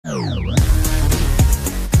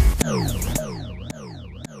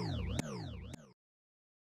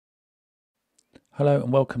Hello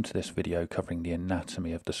and welcome to this video covering the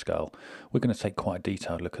anatomy of the skull. We're going to take quite a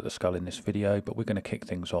detailed look at the skull in this video, but we're going to kick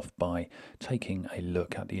things off by taking a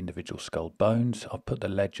look at the individual skull bones. I've put the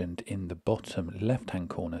legend in the bottom left hand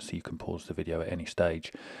corner so you can pause the video at any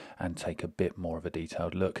stage and take a bit more of a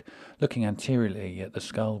detailed look. Looking anteriorly at the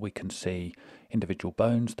skull, we can see individual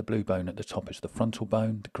bones. The blue bone at the top is the frontal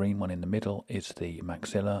bone, the green one in the middle is the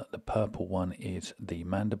maxilla, the purple one is the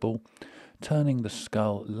mandible. Turning the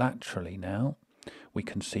skull laterally now, we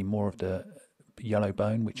can see more of the yellow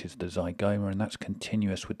bone, which is the zygoma, and that's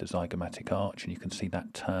continuous with the zygomatic arch, and you can see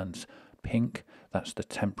that turns pink. That's the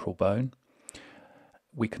temporal bone.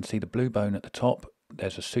 We can see the blue bone at the top.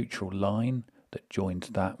 There's a sutural line that joins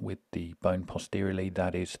that with the bone posteriorly.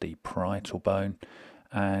 That is the parietal bone.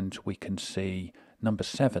 And we can see number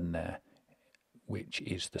 7 there, which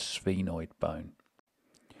is the sphenoid bone.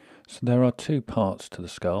 So there are two parts to the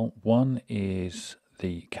skull. One is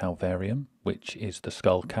the calvarium, which is the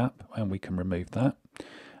skull cap, and we can remove that,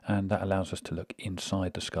 and that allows us to look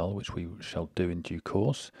inside the skull, which we shall do in due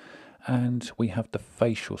course. And we have the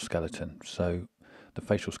facial skeleton. So the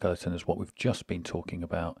facial skeleton is what we've just been talking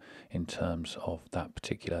about in terms of that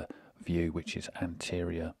particular view, which is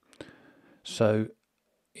anterior. So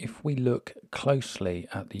if we look closely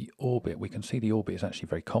at the orbit, we can see the orbit is actually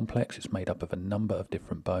very complex. It's made up of a number of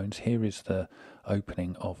different bones. Here is the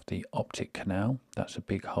opening of the optic canal. That's a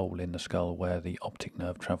big hole in the skull where the optic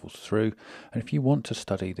nerve travels through. And if you want to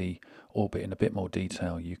study the orbit in a bit more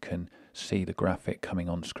detail, you can see the graphic coming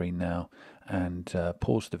on screen now and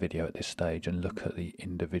pause the video at this stage and look at the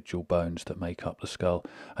individual bones that make up the skull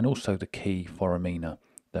and also the key foramina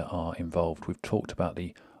that are involved. We've talked about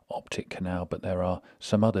the optic canal, but there are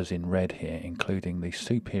some others in red here, including the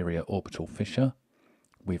superior orbital fissure.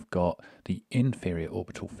 We've got the inferior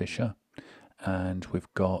orbital fissure, and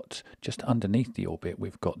we've got just underneath the orbit,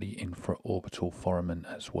 we've got the infraorbital foramen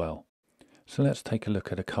as well. So let's take a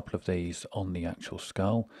look at a couple of these on the actual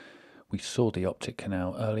skull. We saw the optic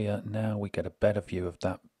canal earlier. Now we get a better view of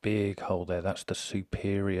that big hole there. That's the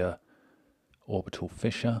superior orbital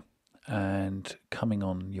fissure. And coming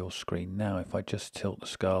on your screen now, if I just tilt the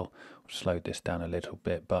skull, I've slowed this down a little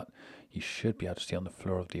bit, but you should be able to see on the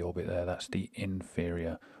floor of the orbit there, that's the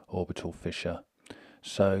inferior orbital fissure.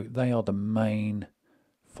 So they are the main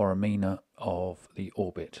foramina of the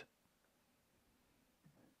orbit.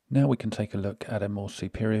 Now we can take a look at a more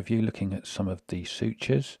superior view, looking at some of the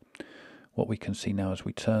sutures. What we can see now as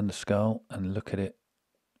we turn the skull and look at it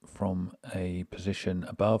from a position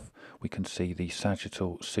above, we can see the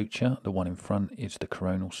sagittal suture. The one in front is the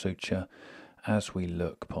coronal suture. As we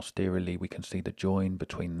look posteriorly, we can see the join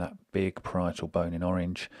between that big parietal bone in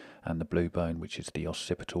orange and the blue bone, which is the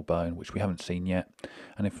occipital bone, which we haven't seen yet.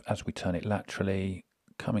 And as we turn it laterally,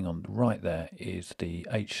 coming on right there is the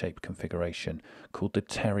H-shaped configuration called the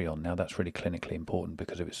pterion. Now that's really clinically important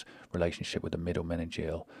because of its relationship with the middle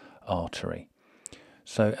meningeal artery.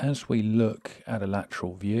 So as we look at a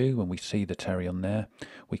lateral view and we see the pterion there,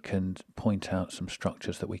 we can point out some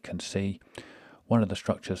structures that we can see. One of the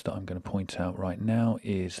structures that I'm going to point out right now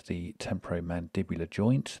is the temporomandibular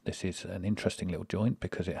joint. This is an interesting little joint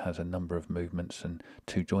because it has a number of movements and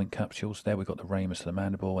two joint capsules. There we've got the ramus of the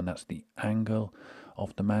mandible, and that's the angle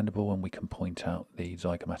of the mandible, and we can point out the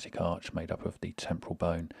zygomatic arch made up of the temporal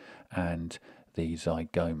bone and the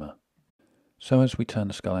zygoma. So as we turn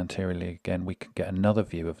the skull anteriorly again, we can get another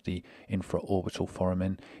view of the infraorbital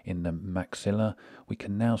foramen in the maxilla. We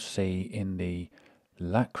can now see in the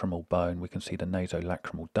lacrimal bone, we can see the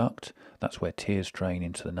nasolacrimal duct. That's where tears drain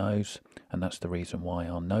into the nose, and that's the reason why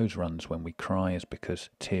our nose runs when we cry, is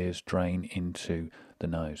because tears drain into the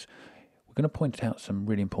nose. We're going to point out some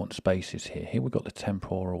really important spaces here. Here we've got the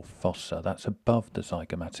temporal fossa. That's above the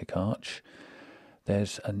zygomatic arch.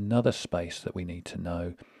 There's another space that we need to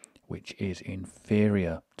know, which is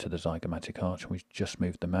inferior to the zygomatic arch. We've just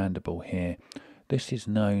moved the mandible here. This is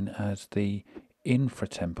known as the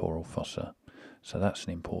infratemporal fossa. So that's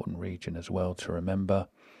an important region as well to remember.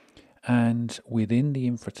 And within the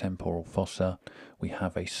infratemporal fossa, we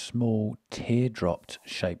have a small teardrop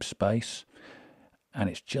shaped space, and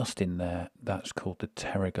it's just in there. That's called the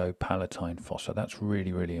pterygopalatine fossa. That's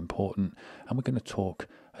really, really important, and we're going to talk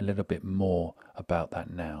a little bit more about that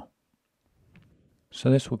now. So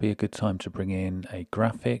this will be a good time to bring in a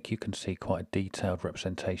graphic. You can see quite a detailed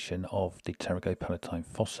representation of the pterygopalatine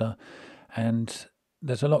fossa, and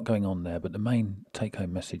there's a lot going on there, but the main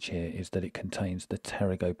take-home message here is that it contains the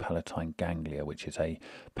pterygopalatine ganglia, which is a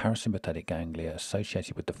parasympathetic ganglia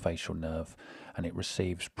associated with the facial nerve, and it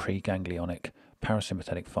receives preganglionic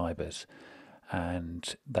parasympathetic fibers,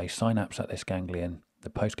 and they synapse at this ganglion. The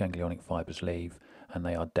postganglionic fibers leave, and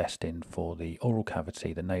they are destined for the oral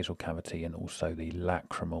cavity, the nasal cavity, and also the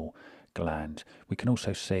lacrimal gland. We can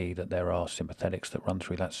also see that there are sympathetics that run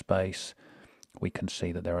through that space. We can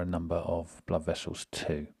see that there are a number of blood vessels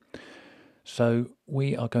too. So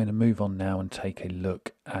we are going to move on now and take a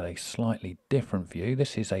look at a slightly different view.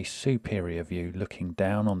 This is a superior view looking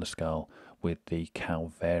down on the skull with the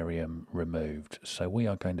calvarium removed. So we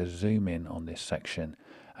are going to zoom in on this section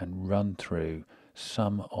and run through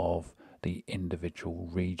some of the individual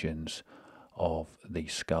regions of the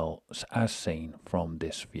skull as seen from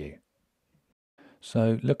this view.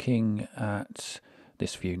 So looking at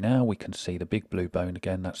this view now, we can see the big blue bone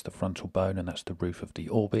again. That's the frontal bone, and that's the roof of the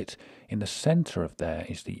orbit. In the centre of there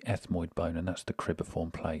is the ethmoid bone, and that's the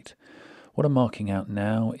cribriform plate. What I'm marking out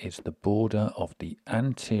now is the border of the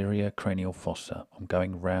anterior cranial fossa. I'm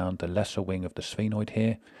going round the lesser wing of the sphenoid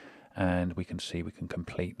here, and we can see we can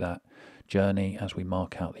complete that journey as we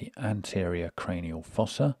mark out the anterior cranial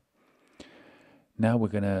fossa. Now we're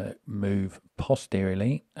going to move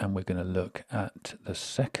posteriorly, and we're going to look at the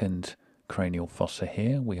second cranial fossa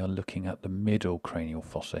here. We are looking at the middle cranial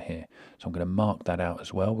fossa here. So I'm going to mark that out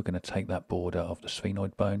as well. We're going to take that border of the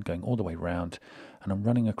sphenoid bone going all the way round, and I'm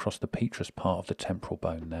running across the petrous part of the temporal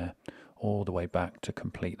bone there, all the way back to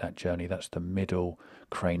complete that journey. That's the middle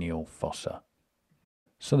cranial fossa.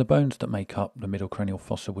 So the bones that make up the middle cranial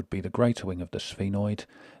fossa would be the greater wing of the sphenoid,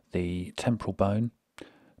 the temporal bone,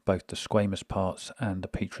 both the squamous parts and the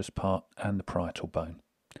petrous part, and the parietal bone.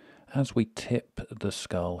 As we tip the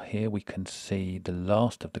skull here, we can see the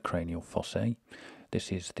last of the cranial fossae.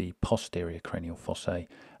 This is the posterior cranial fossae,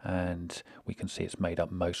 and we can see it's made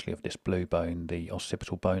up mostly of this blue bone. The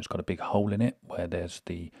occipital bone's got a big hole in it where there's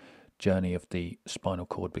the journey of the spinal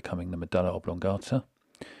cord becoming the medulla oblongata,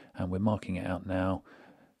 and we're marking it out now.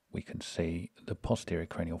 We can see the posterior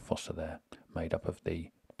cranial fossa there, made up of the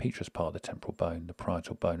petrous part of the temporal bone, the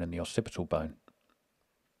parietal bone, and the occipital bone.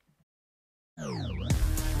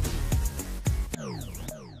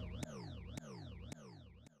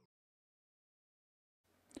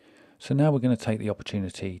 So now we're going to take the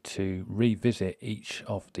opportunity to revisit each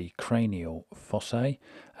of the cranial fossae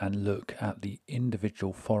and look at the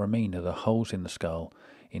individual foramina, the holes in the skull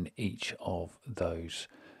in each of those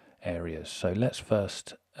areas. So let's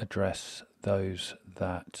first address those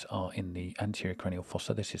that are in the anterior cranial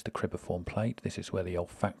fossa. This is the cribriform plate. This is where the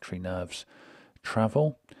olfactory nerves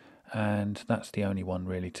travel, and that's the only one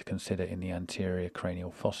really to consider in the anterior cranial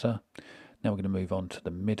fossa. Now we're going to move on to the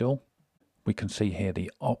middle. We can see here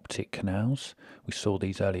the optic canals. We saw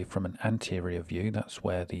these earlier from an anterior view. That's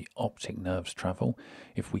where the optic nerves travel.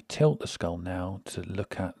 If we tilt the skull now to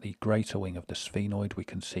look at the greater wing of the sphenoid, we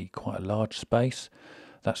can see quite a large space.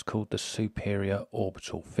 That's called the superior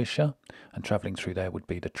orbital fissure, and travelling through there would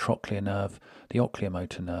be the trochlear nerve, the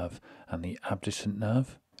oculomotor nerve, and the abducent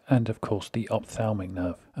nerve, and of course the ophthalmic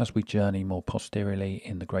nerve. As we journey more posteriorly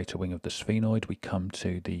in the greater wing of the sphenoid, we come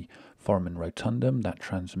to the foramen rotundum that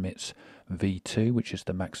transmits V2, which is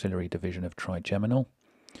the maxillary division of trigeminal.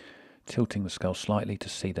 Tilting the skull slightly to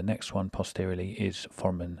see the next one posteriorly is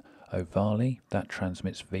foramen ovale, that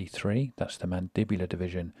transmits V3, that's the mandibular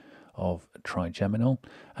division of trigeminal,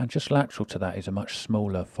 and just lateral to that is a much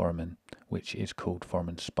smaller foramen, which is called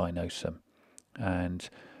foramen spinosum, and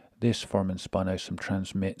this foramen spinosum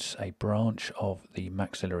transmits a branch of the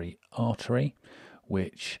maxillary artery,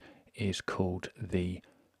 which is called the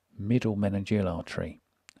middle meningeal artery,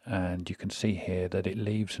 and you can see here that it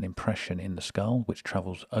leaves an impression in the skull which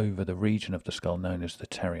travels over the region of the skull known as the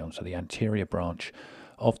pterion. So the anterior branch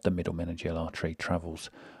of the middle meningeal artery travels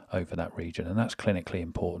over that region, and that's clinically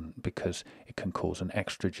important because it can cause an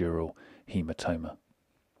extradural hematoma.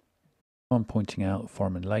 I'm pointing out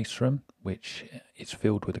foramen lacerum, which is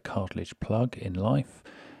filled with a cartilage plug in life,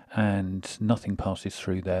 and nothing passes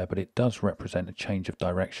through there, but it does represent a change of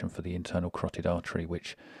direction for the internal carotid artery,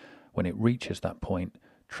 which when it reaches that point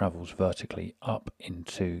travels vertically up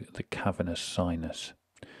into the cavernous sinus.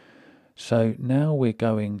 So now we're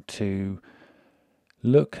going to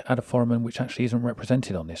look at a foramen which actually isn't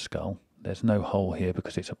represented on this skull. There's no hole here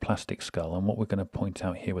because it's a plastic skull, and what we're going to point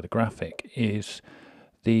out here with a graphic is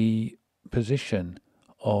the position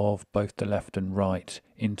of both the left and right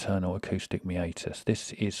internal acoustic meatus.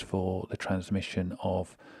 This is for the transmission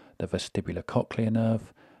of the vestibulocochlear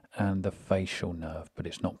nerve and the facial nerve, but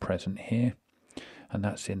it's not present here, and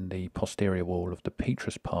that's in the posterior wall of the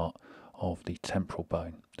petrous part of the temporal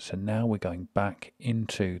bone. So now we're going back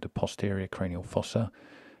into the posterior cranial fossa,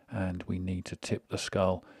 and we need to tip the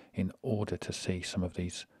skull in order to see some of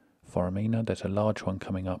these foramina. There's a large one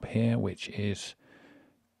coming up here, which is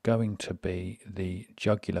going to be the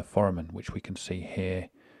jugular foramen, which we can see here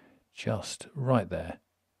just right there.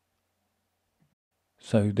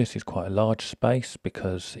 So this is quite a large space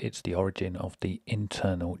because it's the origin of the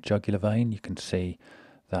internal jugular vein. You can see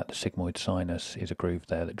that the sigmoid sinus is a groove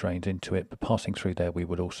there that drains into it, but passing through there we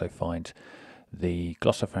would also find the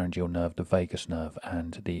glossopharyngeal nerve, the vagus nerve,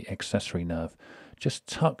 and the accessory nerve. Just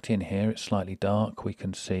tucked in here, it's slightly dark, we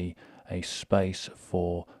can see a space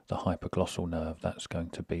for the hypoglossal nerve. That's going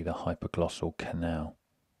to be the hypoglossal canal.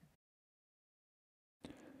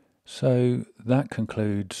 So that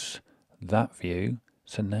concludes that view.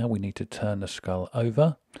 So now we need to turn the skull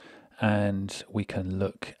over and we can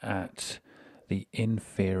look at the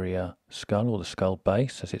inferior skull, or the skull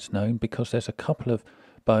base as it's known, because there's a couple of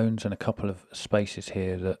bones and a couple of spaces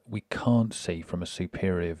here that we can't see from a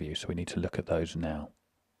superior view, so we need to look at those now.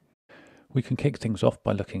 We can kick things off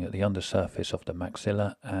by looking at the undersurface of the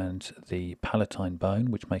maxilla and the palatine bone,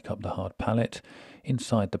 which make up the hard palate.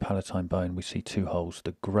 Inside the palatine bone we see two holes,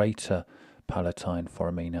 the greater palatine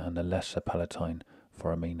foramina and the lesser palatine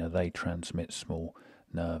foramina. They transmit small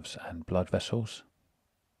nerves and blood vessels.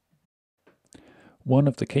 One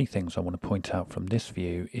of the key things I want to point out from this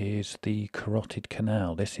view is the carotid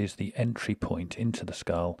canal. This is the entry point into the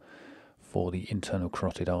skull for the internal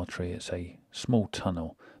carotid artery. It's a small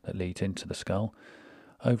tunnel that leads into the skull.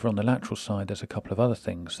 Over on the lateral side there's a couple of other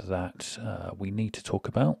things that we need to talk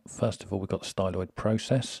about. First of all, we've got the styloid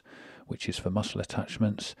process, which is for muscle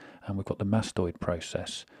attachments, and we've got the mastoid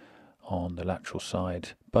process on the lateral side,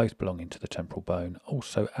 both belonging to the temporal bone.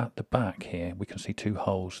 Also at the back here we can see two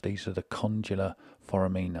holes. These are the condylar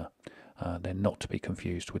foramina. They're not to be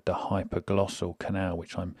confused with the hypoglossal canal,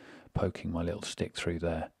 which I'm poking my little stick through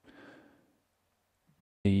there.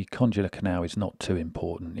 The condylar canal is not too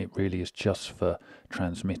important. It really is just for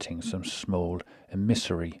transmitting some small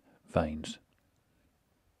emissary veins.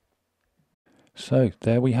 So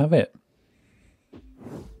there we have it.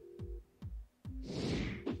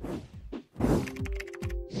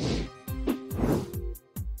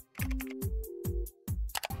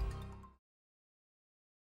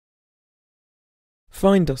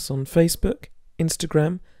 Find us on Facebook,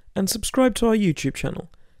 Instagram, and subscribe to our YouTube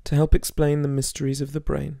channel to help explain the mysteries of the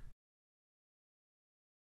brain.